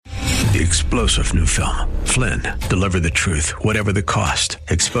the explosive new film, Flynn, Deliver the Truth, Whatever the Cost,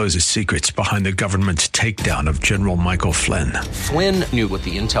 exposes secrets behind the government's takedown of General Michael Flynn. Flynn knew what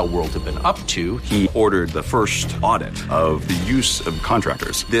the intel world had been up to. He ordered the first audit of the use of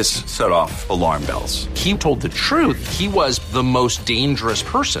contractors. This set off alarm bells. He told the truth. He was the most dangerous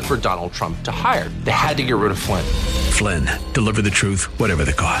person for Donald Trump to hire. They had to get rid of Flynn. Flynn, Deliver the Truth, Whatever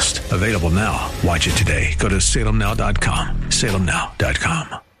the Cost. Available now. Watch it today. Go to salemnow.com.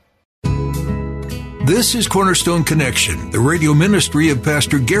 salemnow.com. This is Cornerstone Connection, the radio ministry of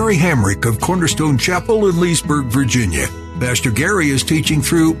Pastor Gary Hamrick of Cornerstone Chapel in Leesburg, Virginia. Pastor Gary is teaching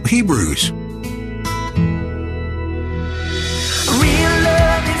through Hebrews. Real love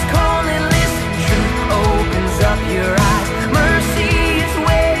is calling, listen, truth opens up your eyes. Mercy is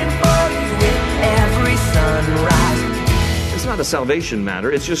waiting for you with every sunrise. It's not a salvation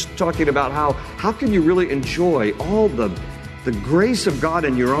matter. It's just talking about how can you really enjoy all the grace of God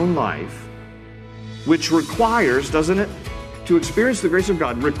in your own life, which requires, doesn't it? To experience the grace of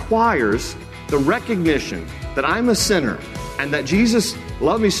God requires the recognition that I'm a sinner and that Jesus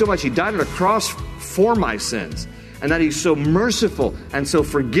loved me so much, He died on a cross for my sins, and that He's so merciful and so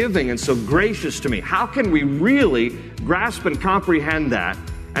forgiving and so gracious to me. How can we really grasp and comprehend that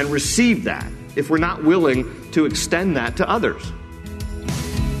and receive that if we're not willing to extend that to others?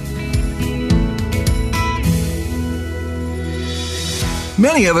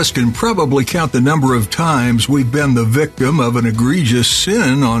 Many of us can probably count the number of times we've been the victim of an egregious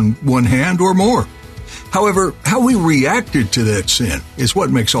sin on one hand or more. However, how we reacted to that sin is what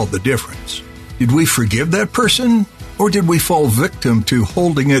makes all the difference. Did we forgive that person, or did we fall victim to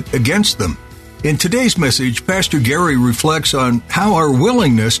holding it against them? In today's message, Pastor Gary reflects on how our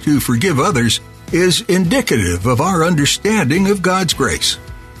willingness to forgive others is indicative of our understanding of God's grace.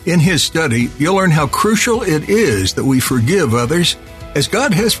 In his study, you'll learn how crucial it is that we forgive others as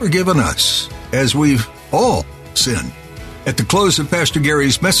God has forgiven us, as we've all sinned. At the close of Pastor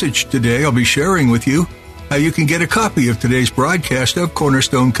Gary's message today, I'll be sharing with you how you can get a copy of today's broadcast of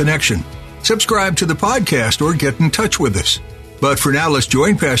Cornerstone Connection. Subscribe to the podcast or get in touch with us. But for now, let's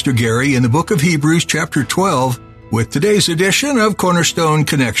join Pastor Gary in the book of Hebrews chapter 12 with today's edition of Cornerstone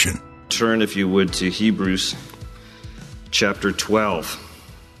Connection. Turn, if you would, to Hebrews chapter 12.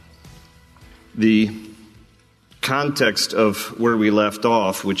 The context of where we left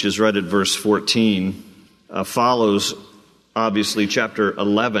off, which is right at verse 14, follows, obviously, chapter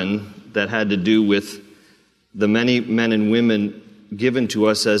 11 that had to do with the many men and women given to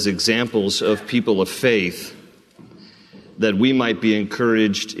us as examples of people of faith, that we might be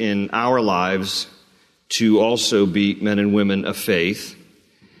encouraged in our lives to also be men and women of faith.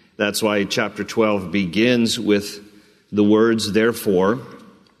 That's why chapter 12 begins with the words, therefore,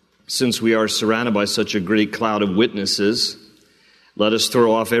 since we are surrounded by such a great cloud of witnesses, let us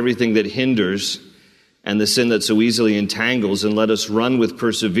throw off everything that hinders and the sin that so easily entangles, and let us run with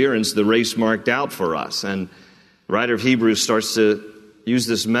perseverance the race marked out for us. And the writer of Hebrews starts to use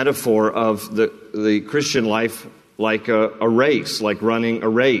this metaphor of the Christian life like a race, like running a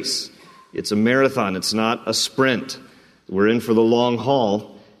race. It's a marathon. It's not a sprint. We're in for the long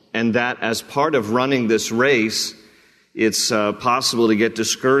haul. And that as part of running this race, it's possible to get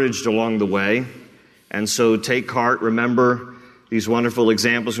discouraged along the way. And so take heart. Remember these wonderful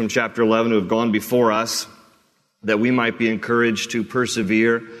examples from chapter 11 who have gone before us, that we might be encouraged to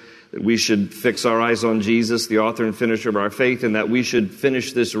persevere, that we should fix our eyes on Jesus, the author and finisher of our faith, and that we should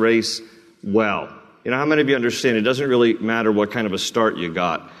finish this race well. You know, how many of you understand it doesn't really matter what kind of a start you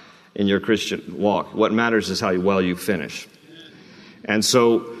got in your Christian walk. What matters is how well you finish. And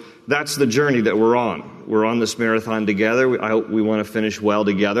so that's the journey that we're on. We're on this marathon together. I hope we want to finish well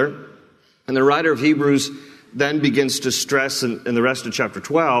together. And the writer of Hebrews then begins to stress in the rest of chapter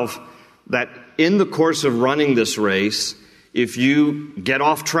 12 that in the course of running this race, if you get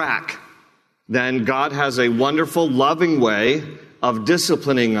off track, then God has a wonderful, loving way of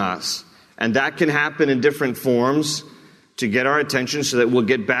disciplining us. And that can happen in different forms to get our attention so that we'll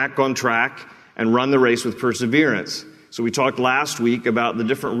get back on track and run the race with perseverance. So we talked last week about the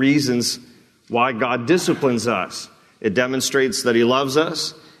different reasons why God disciplines us. It demonstrates that He loves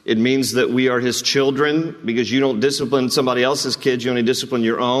us. It means that we are His children, because you don't discipline somebody else's kids, you only discipline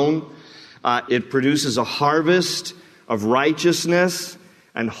your own. It produces a harvest of righteousness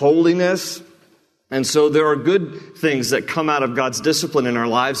and holiness. And so there are good things that come out of God's discipline in our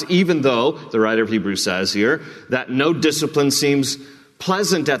lives, even though, the writer of Hebrews says here, that no discipline seems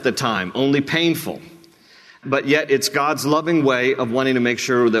pleasant at the time, only painful. But yet it's God's loving way of wanting to make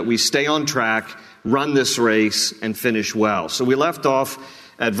sure that we stay on track, run this race, and finish well. So we left off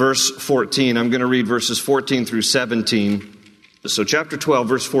at verse 14. I'm going to read verses 14 through 17. So chapter 12,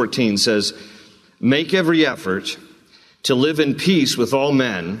 verse 14 says, "Make every effort to live in peace with all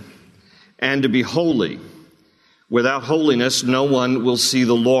men and to be holy. Without holiness, no one will see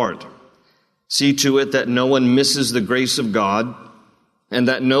the Lord. See to it that no one misses the grace of God and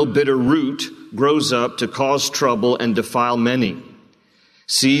that no bitter root grows up to cause trouble and defile many.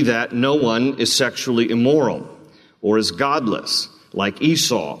 See that no one is sexually immoral or is godless, like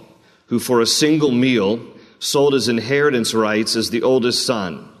Esau, who for a single meal sold his inheritance rights as the oldest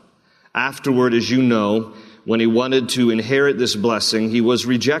son. Afterward, as you know, when he wanted to inherit this blessing, he was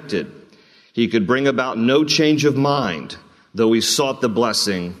rejected. He could bring about no change of mind, though he sought the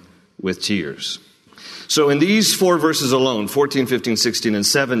blessing with tears." So in these 4 verses alone, 14, 15, 16, and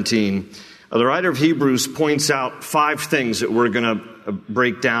 17, the writer of Hebrews points out 5 things that we're going to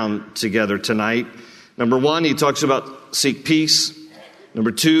break down together tonight. Number 1, he talks about seek peace.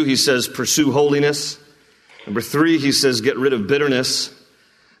 Number 2, he says pursue holiness. Number 3, he says get rid of bitterness.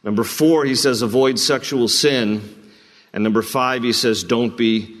 Number 4, he says avoid sexual sin. And number 5, he says don't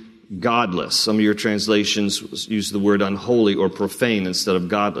be godless. Some of your translations use the word unholy or profane instead of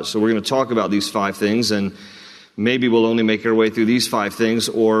godless. So we're going to talk about these 5 things, and maybe we'll only make our way through these 5 things,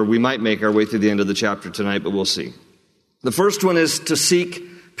 or we might make our way through the end of the chapter tonight, but we'll see. The first one is to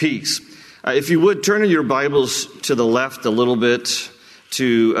seek peace. If you would, turn in your Bibles to the left a little bit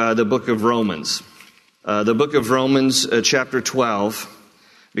to the book of Romans. The book of Romans, chapter 12,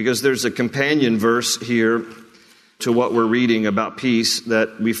 because there's a companion verse here to what we're reading about peace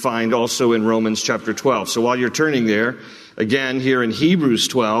that we find also in Romans chapter 12. So while you're turning there, again, here in Hebrews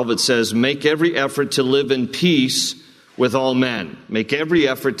 12, it says, "Make every effort to live in peace with all men." Make every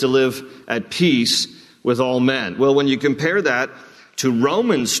effort to live at peace with all men. Well, when you compare that to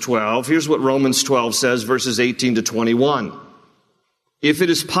Romans 12, here's what Romans 12 says, verses 18 to 21. "If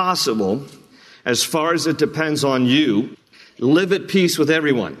it is possible, as far as it depends on you, live at peace with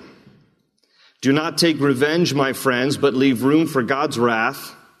everyone. Do not take revenge, my friends, but leave room for God's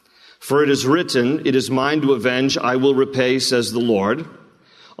wrath. For it is written, 'It is mine to avenge, I will repay, says the Lord.'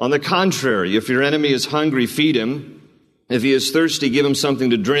 On the contrary, if your enemy is hungry, feed him. If he is thirsty, give him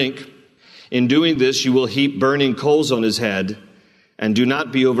something to drink. In doing this, you will heap burning coals on his head. And do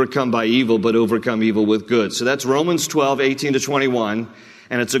not be overcome by evil, but overcome evil with good." So that's Romans 12, 18 to 21.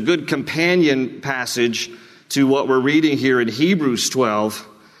 And it's a good companion passage to what we're reading here in Hebrews 12,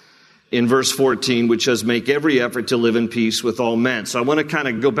 in verse 14, which says, "Make every effort to live in peace with all men." So I want to kind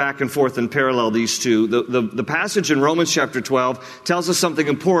of go back and forth and parallel these two. The passage in Romans chapter 12 tells us something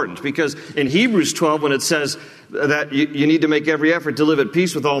important, because in Hebrews 12, when it says that you need to make every effort to live at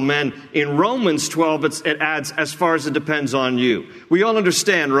peace with all men, in Romans 12, it adds, "as far as it depends on you." We all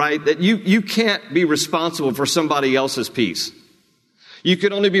understand, right, that you can't be responsible for somebody else's peace. You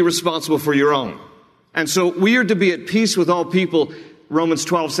can only be responsible for your own. And so we are to be at peace with all people, Romans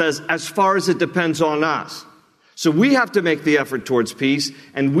 12 says, as far as it depends on us. So we have to make the effort towards peace,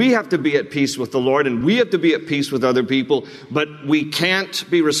 and we have to be at peace with the Lord, and we have to be at peace with other people, but we can't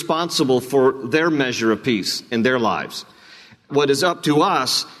be responsible for their measure of peace in their lives. What is up to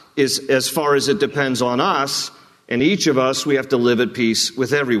us is as far as it depends on us, and each of us, we have to live at peace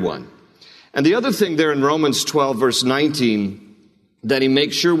with everyone. And the other thing there in Romans 12, verse 19, that he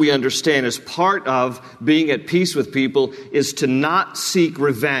makes sure we understand as part of being at peace with people is to not seek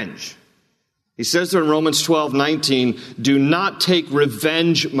revenge. He says there in Romans 12:19, "Do not take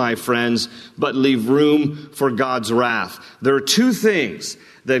revenge, my friends, but leave room for God's wrath." There are 2 things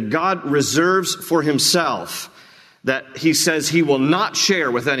that God reserves for himself that he says he will not share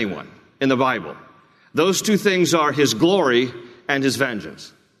with anyone in the Bible. Those 2 things are his glory and his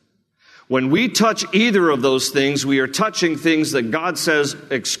vengeance. When we touch either of those things, we are touching things that God says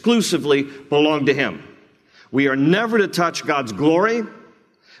exclusively belong to him. We are never to touch God's glory.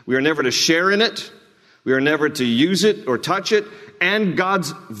 We are never to share in it. We are never to use it or touch it. And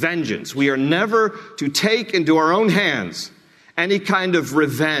God's vengeance. We are never to take into our own hands any kind of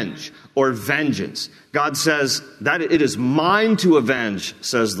revenge or vengeance. God says that it is mine to avenge,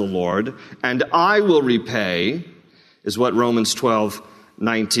 says the Lord, and I will repay, is what Romans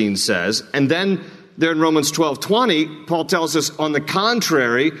 12:19 says. And then there in Romans 12:20, Paul tells us, on the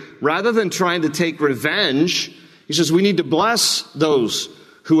contrary, rather than trying to take revenge, he says we need to bless those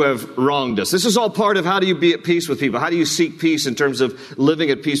who have wronged us. This is all part of how do you be at peace with people? How do you seek peace in terms of living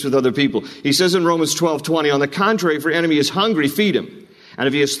at peace with other people? He says in Romans 12:20, on the contrary, if your enemy is hungry, feed him. And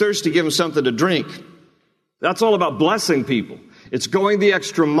if he is thirsty, give him something to drink. That's all about blessing people. It's going the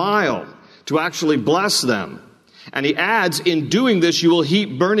extra mile to actually bless them. And he adds, in doing this, you will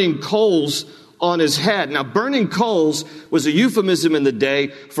heap burning coals on his head. Now, burning coals was a euphemism in the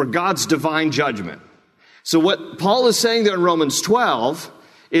day for God's divine judgment. So what Paul is saying there in Romans 12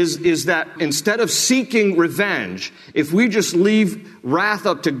 is that instead of seeking revenge, if we just leave wrath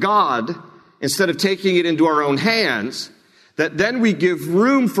up to God, instead of taking it into our own hands, that then we give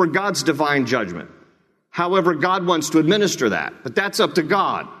room for God's divine judgment. However, God wants to administer that, but that's up to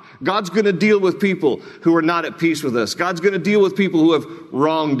God. God's going to deal with people who are not at peace with us. God's going to deal with people who have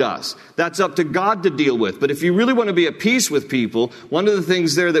wronged us. That's up to God to deal with. But if you really want to be at peace with people, one of the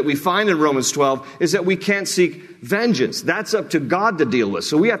things there that we find in Romans 12 is that we can't seek vengeance. That's up to God to deal with.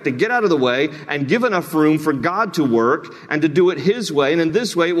 So we have to get out of the way and give enough room for God to work and to do it His way. And in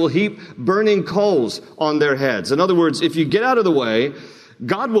this way, it will heap burning coals on their heads. In other words, if you get out of the way,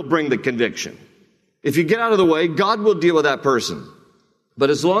 God will bring the conviction. If you get out of the way, God will deal with that person. But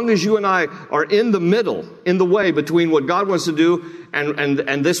as long as you and I are in the middle, in the way between what God wants to do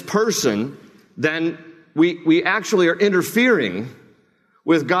and this person, then we actually are interfering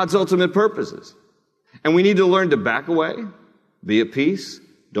with God's ultimate purposes. And we need to learn to back away, be at peace,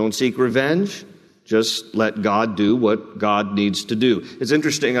 don't seek revenge, just let God do what God needs to do. It's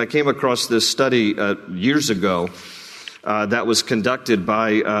interesting, I came across this study years ago that was conducted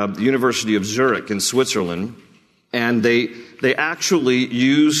by the University of Zurich in Switzerland. And they actually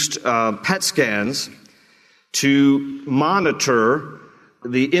used PET scans to monitor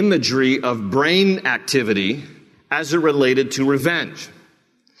the imagery of brain activity as it related to revenge.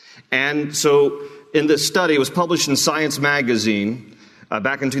 And so in this study, it was published in Science magazine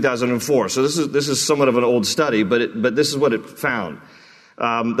back in 2004. So this is somewhat of an old study, but this is what it found.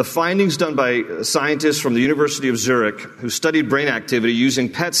 The findings done by scientists from the University of Zurich who studied brain activity using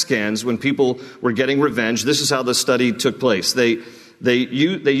PET scans when people were getting revenge. This is how the study took place. They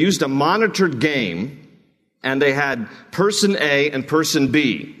used a monitored game, and they had person A and person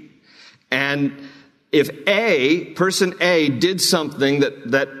B. And if person A did something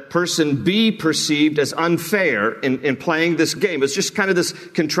that person B perceived as unfair in playing this game, it's just kind of this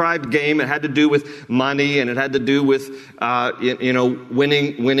contrived game. It had to do with money, and it had to do with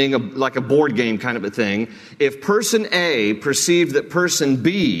winning like a board game kind of a thing. If person A perceived that person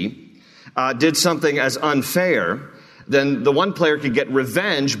B did something as unfair, then the one player could get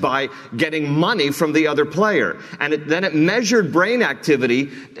revenge by getting money from the other player. And then it measured brain activity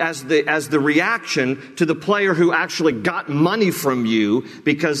as the reaction to the player who actually got money from you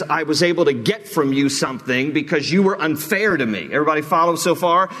because I was able to get from you something because you were unfair to me. Everybody follow so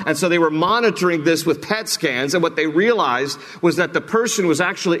far? And so they were monitoring this with PET scans, and what they realized was that the person was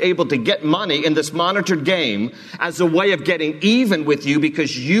actually able to get money in this monitored game as a way of getting even with you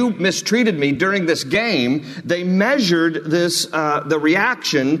because you mistreated me during this game. They measured this the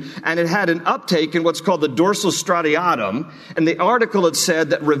reaction, and it had an uptake in what's called the dorsal striatum. And the article had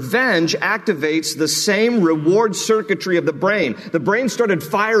said that revenge activates the same reward circuitry of the brain. The brain started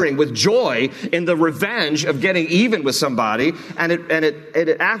firing with joy in the revenge of getting even with somebody, and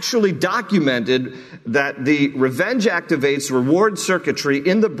it actually documented that the revenge activates reward circuitry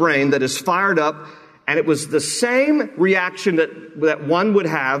in the brain that is fired up. And it was the same reaction that one would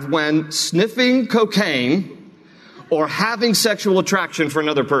have when sniffing cocaine or having sexual attraction for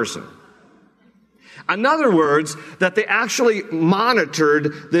another person. In other words, that they actually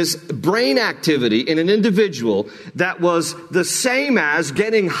monitored this brain activity in an individual that was the same as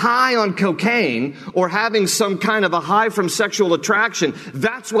getting high on cocaine or having some kind of a high from sexual attraction.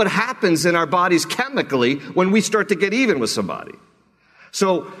 That's what happens in our bodies chemically when we start to get even with somebody.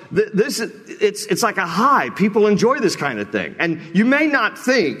 So it's like a high. People enjoy this kind of thing. And you may not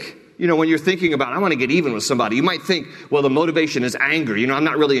think, when you're thinking about, I want to get even with somebody, you might think, well, the motivation is anger. I'm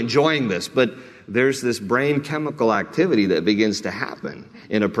not really enjoying this. But there's this brain chemical activity that begins to happen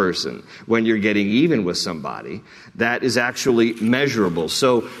in a person when you're getting even with somebody that is actually measurable.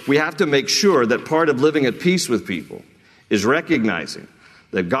 So we have to make sure that part of living at peace with people is recognizing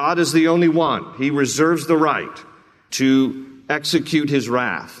that God is the only one. He reserves the right to execute His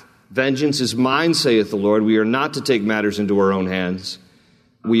wrath. Vengeance is mine, saith the Lord. We are not to take matters into our own hands.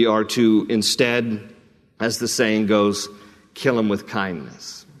 We are to instead, as the saying goes, kill him with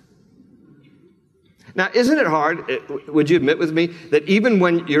kindness. Now, isn't it hard, would you admit with me, that even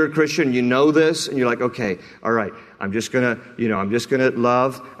when you're a Christian, you know this, and you're like, okay, all right, I'm just going to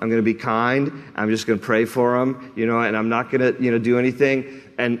love, I'm going to be kind, I'm just going to pray for them, and I'm not going to, do anything.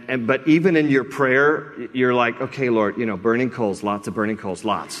 But even in your prayer, you're like, okay, Lord, burning coals, lots of burning coals,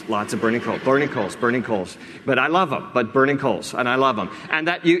 lots of burning coals. But I love them, but burning coals, and I love them. And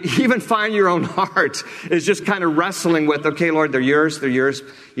that you even find your own heart is just kind of wrestling with, okay, Lord, they're yours,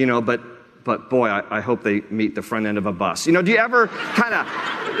 but boy, I hope they meet the front end of a bus. Do you ever kind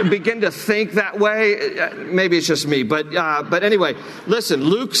of begin to think that way? Maybe it's just me, but anyway, listen,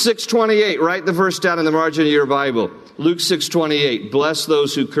 Luke 6:28, write the verse down in the margin of your Bible. Luke 6:28, bless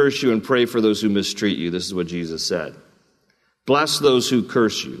those who curse you and pray for those who mistreat you. This is what Jesus said. Bless those who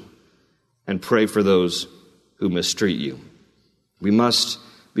curse you and pray for those who mistreat you. We must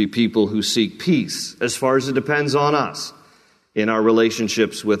be people who seek peace as far as it depends on us in our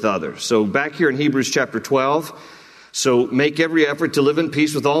relationships with others. So back here in Hebrews chapter 12, so make every effort to live in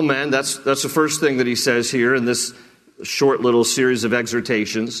peace with all men. That's the first thing that he says here in this short little series of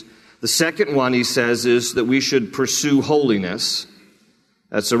exhortations. The second one he says is that we should pursue holiness.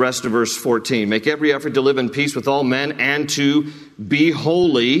 That's the rest of verse 14. Make every effort to live in peace with all men and to be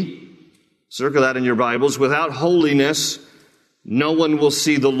holy. Circle that in your Bibles. Without holiness, no one will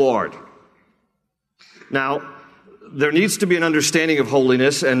see the Lord. Now, there needs to be an understanding of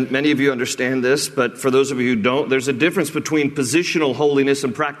holiness, and many of you understand this, but for those of you who don't, there's a difference between positional holiness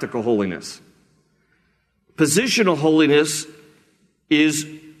and practical holiness. Positional holiness is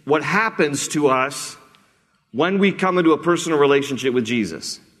what happens to us when we come into a personal relationship with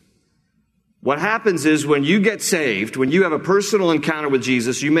Jesus. What happens is when you get saved, when you have a personal encounter with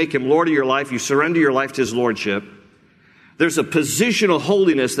Jesus, you make him Lord of your life, you surrender your life to his lordship, there's a positional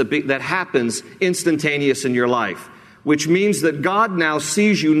holiness that happens instantaneous in your life, which means that God now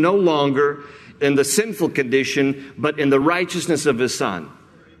sees you no longer in the sinful condition, but in the righteousness of his Son.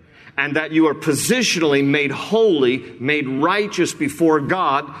 And that you are positionally made holy, made righteous before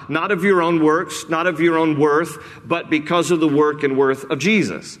God, not of your own works, not of your own worth, but because of the work and worth of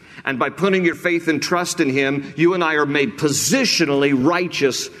Jesus. And by putting your faith and trust in him, you and I are made positionally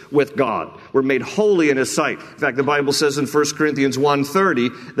righteous with God. We're made holy in his sight. In fact, the Bible says in 1 Corinthians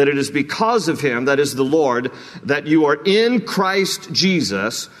 1:30 that it is because of him, that is the Lord, that you are in Christ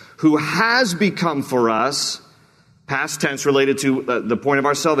Jesus, who has become for us, past tense related to the point of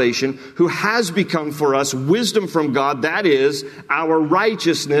our salvation, who has become for us wisdom from God, that is, our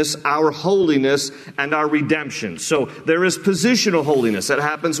righteousness, our holiness, and our redemption. So there is positional holiness that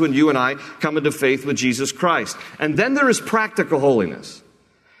happens when you and I come into faith with Jesus Christ. And then there is practical holiness.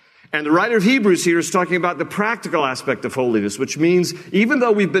 And the writer of Hebrews here is talking about the practical aspect of holiness, which means even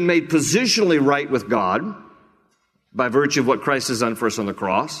though we've been made positionally right with God by virtue of what Christ has done for us on the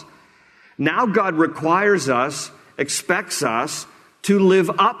cross, now God requires us, expects us to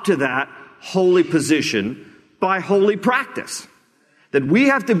live up to that holy position by holy practice. That we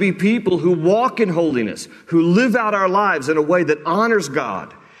have to be people who walk in holiness, who live out our lives in a way that honors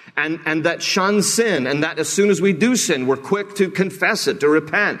God and that shuns sin, and that as soon as we do sin, we're quick to confess it, to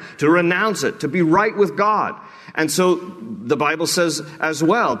repent, to renounce it, to be right with God. And so the Bible says as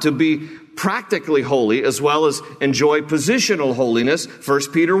well to be practically holy as well as enjoy positional holiness.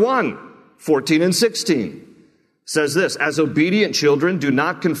 1 Peter 1:14 and 16. Says this, as obedient children, do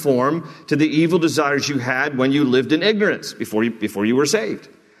not conform to the evil desires you had when you lived in ignorance before you were saved.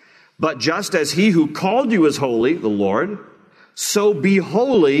 But just as he who called you is holy, the Lord, so be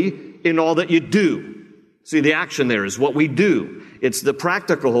holy in all that you do. See, the action there is what we do. It's the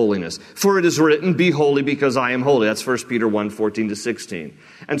practical holiness. For it is written, be holy because I am holy. That's 1 Peter 1:14 to 16.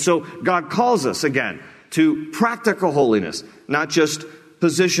 And so God calls us, again, to practical holiness, not just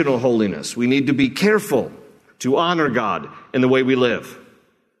positional holiness. We need to be careful to honor God in the way we live.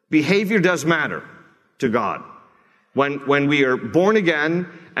 Behavior does matter to God. When we are born again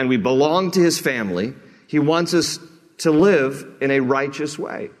and we belong to his family, he wants us to live in a righteous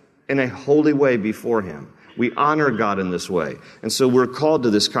way, in a holy way before him. We honor God in this way. And so we're called to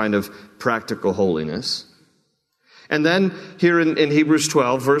this kind of practical holiness. And then here in Hebrews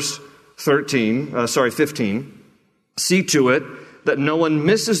 12, verse 15, see to it that no one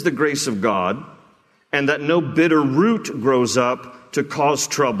misses the grace of God, and that no bitter root grows up to cause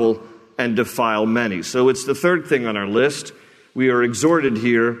trouble and defile many. So it's the third thing on our list. We are exhorted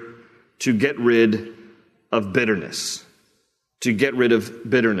here to get rid of bitterness. To get rid of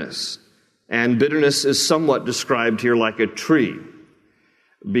bitterness. And bitterness is somewhat described here like a tree,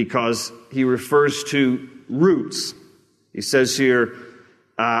 because he refers to roots. He says here,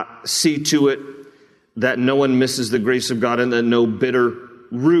 see to it that no one misses the grace of God, and that no bitter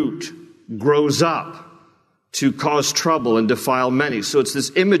root grows up to cause trouble and defile many. So it's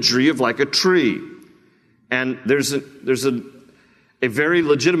this imagery of like a tree. And there's a very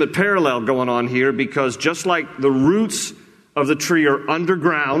legitimate parallel going on here, because just like the roots of the tree are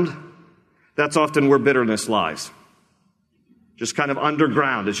underground, that's often where bitterness lies. Just kind of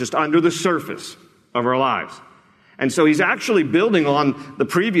underground. It's just under the surface of our lives. And so he's actually building on the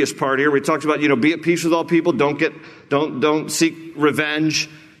previous part here. We talked about, be at peace with all people. Don't seek revenge.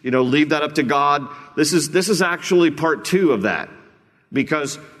 leave that up to God. This is actually part 2 of that.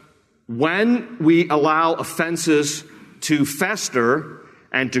 Because when we allow offenses to fester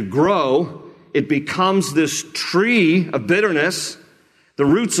and to grow, it becomes this tree of bitterness, the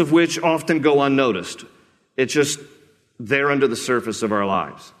roots of which often go unnoticed. It's just there under the surface of our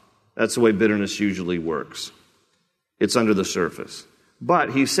lives. That's the way bitterness usually works. It's under the surface.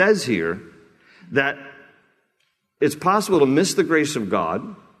 But he says here that it's possible to miss the grace of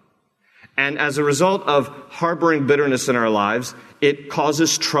God, and as a result of harboring bitterness in our lives, it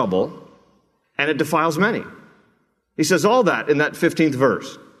causes trouble, and it defiles many. He says all that in that 15th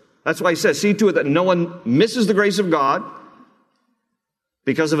verse. That's why he says, see to it that no one misses the grace of God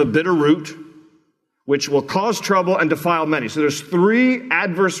because of a bitter root, which will cause trouble and defile many. So there's 3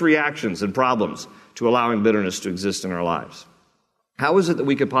 adverse reactions and problems to allowing bitterness to exist in our lives. How is it that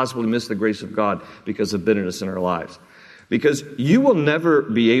we could possibly miss the grace of God because of bitterness in our lives? Because you will never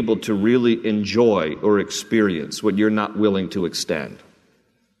be able to really enjoy or experience what you're not willing to extend.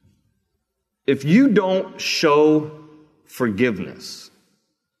 If you don't show forgiveness,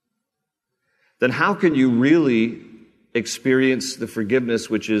 then how can you really experience the forgiveness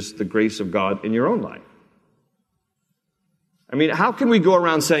which is the grace of God in your own life? I mean, how can we go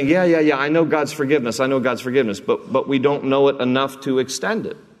around saying, yeah, I know God's forgiveness, but we don't know it enough to extend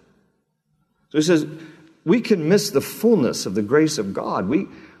it? So he says, we can miss the fullness of the grace of God.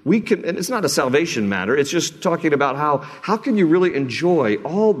 We can, and it's not a salvation matter, it's just talking about how can you really enjoy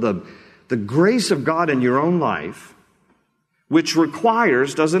all the grace of God in your own life, which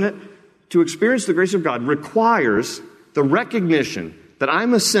requires, doesn't it, to experience the grace of God requires the recognition that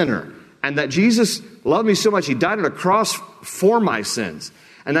I'm a sinner and that Jesus loved me so much, he died on a cross for my sins,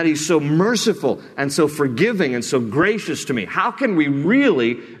 and that he's so merciful and so forgiving and so gracious to me. How can we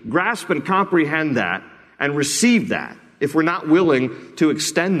really grasp and comprehend that and receive that if we're not willing to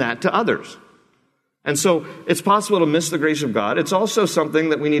extend that to others? And so it's possible to miss the grace of God. It's also something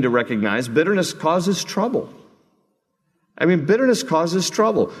that we need to recognize. Bitterness causes trouble. I mean, bitterness causes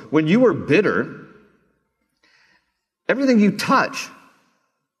trouble. When you are bitter, everything you touch,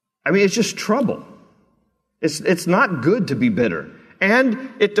 it's just trouble. It's not good to be bitter. And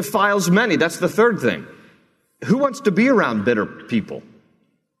it defiles many. That's the third thing. Who wants to be around bitter people?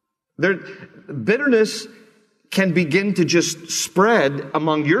 Bitterness can begin to just spread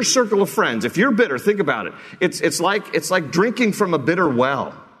among your circle of friends. If you're bitter, think about it. It's like drinking from a bitter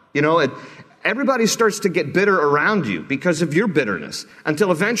well. Everybody starts to get bitter around you because of your bitterness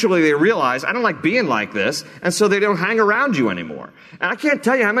until eventually they realize, I don't like being like this, and so they don't hang around you anymore. And I can't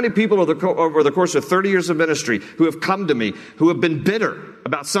tell you how many people over the course of 30 years of ministry who have come to me who have been bitter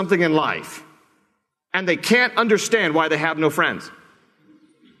about something in life, and they can't understand why they have no friends.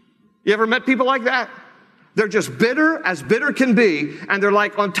 You ever met people like that? They're just bitter as bitter can be, and they're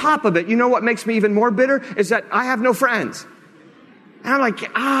like, on top of it, you know what makes me even more bitter? Is that I have no friends. And I'm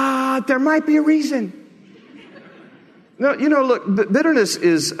like, there might be a reason. No, look, bitterness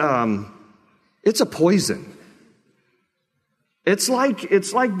is, it's a poison. It's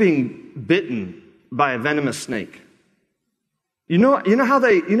like being bitten by a venomous snake. You know how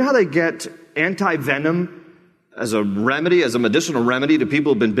they get anti-venom as a remedy, as a medicinal remedy to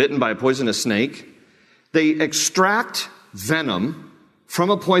people who've been bitten by a poisonous snake? They extract venom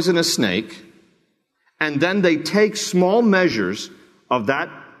from a poisonous snake, and then they take small measures of that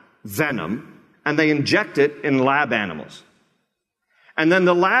venom, and they inject it in lab animals. And then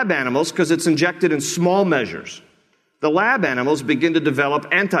the lab animals, because it's injected in small measures, the lab animals begin to develop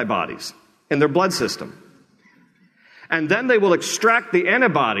antibodies in their blood system. And then they will extract the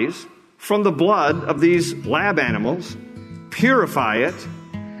antibodies from the blood of these lab animals, purify it,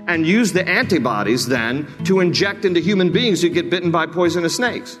 and use the antibodies then to inject into human beings who get bitten by poisonous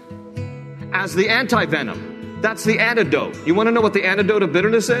snakes as the anti-venom. That's the antidote. You want to know what the antidote of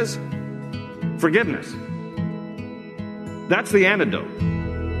bitterness is? Forgiveness. That's the antidote. Open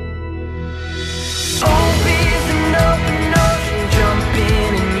an ocean, jump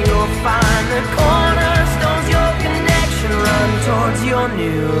in and you'll find the cornerstones, your connection, run towards your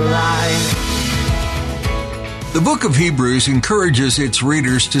new life. The book of Hebrews encourages its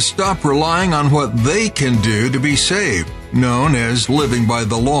readers to stop relying on what they can do to be saved, known as living by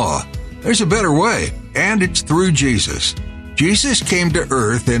the law. There's a better way, and it's through Jesus. Jesus came to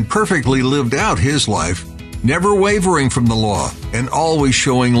earth and perfectly lived out his life, never wavering from the law and always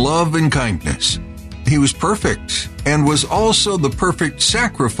showing love and kindness. He was perfect and was also the perfect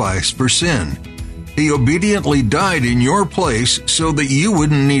sacrifice for sin. He obediently died in your place so that you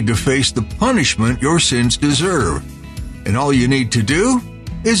wouldn't need to face the punishment your sins deserve. And all you need to do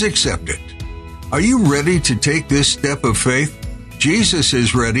is accept it. Are you ready to take this step of faith? Jesus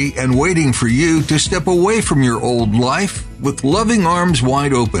is ready and waiting for you to step away from your old life with loving arms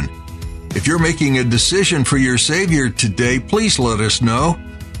wide open. If you're making a decision for your Savior today, please let us know.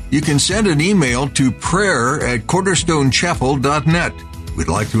 You can send an email to prayer@cornerstonechapel.net. We'd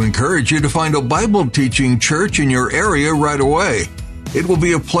like to encourage you to find a Bible teaching church in your area right away. It will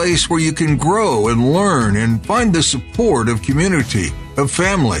be a place where you can grow and learn and find the support of community, of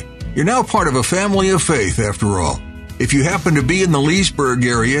family. You're now part of a family of faith, after all. If you happen to be in the Leesburg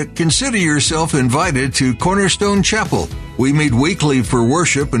area, consider yourself invited to Cornerstone Chapel. We meet weekly for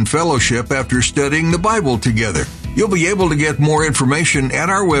worship and fellowship after studying the Bible together. You'll be able to get more information at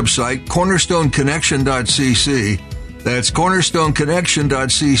our website, cornerstoneconnection.cc. That's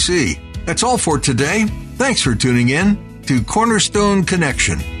cornerstoneconnection.cc. That's all for today. Thanks for tuning in to Cornerstone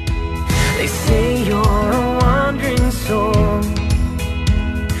Connection. They say you're a wandering soul,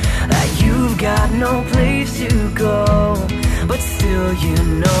 that you've got no place to go, but still you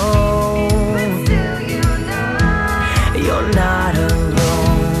know, you're not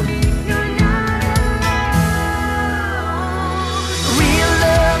alone. Real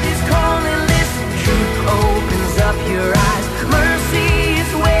love is calling, listen, truth opens up your eyes. Mercy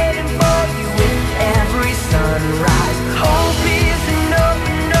is waiting for you with every sunrise. Hope is an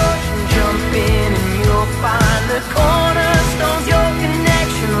open ocean, jump in and you'll find the cornerstones, your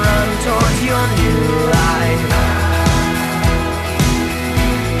connection, run towards your new life.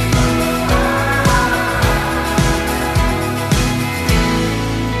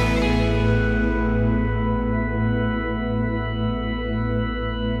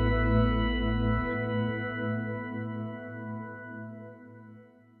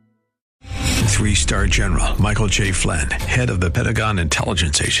 3-star General Michael J. Flynn, head of the Pentagon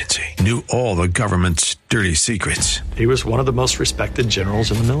Intelligence Agency, knew all the government's dirty secrets. He was one of the most respected generals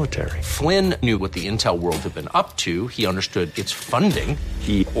in the military. Flynn knew what the intel world had been up to. He understood its funding.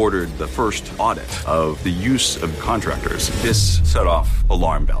 He ordered the first audit of the use of contractors. This set off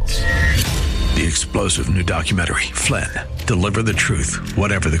alarm bells. The explosive new documentary, Flynn, Deliver the Truth,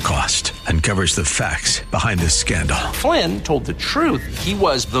 Whatever the Cost, uncovers the facts behind this scandal. Flynn told the truth. He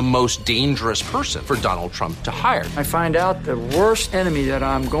was the most dangerous person for Donald Trump to hire. I find out the worst enemy that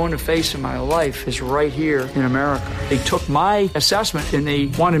I'm going to face in my life is right here in America. They took my assessment and they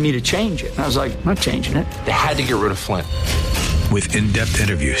wanted me to change it. And I was like, I'm not changing it. They had to get rid of Flynn. With in-depth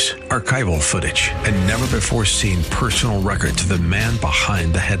interviews, archival footage, and never-before-seen personal records of the man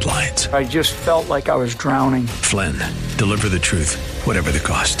behind the headlines. I just felt like I was drowning. Flynn, Deliver the Truth, Whatever the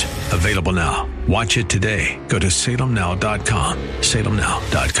Cost. Available now. Watch it today. Go to salemnow.com.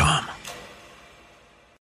 salemnow.com.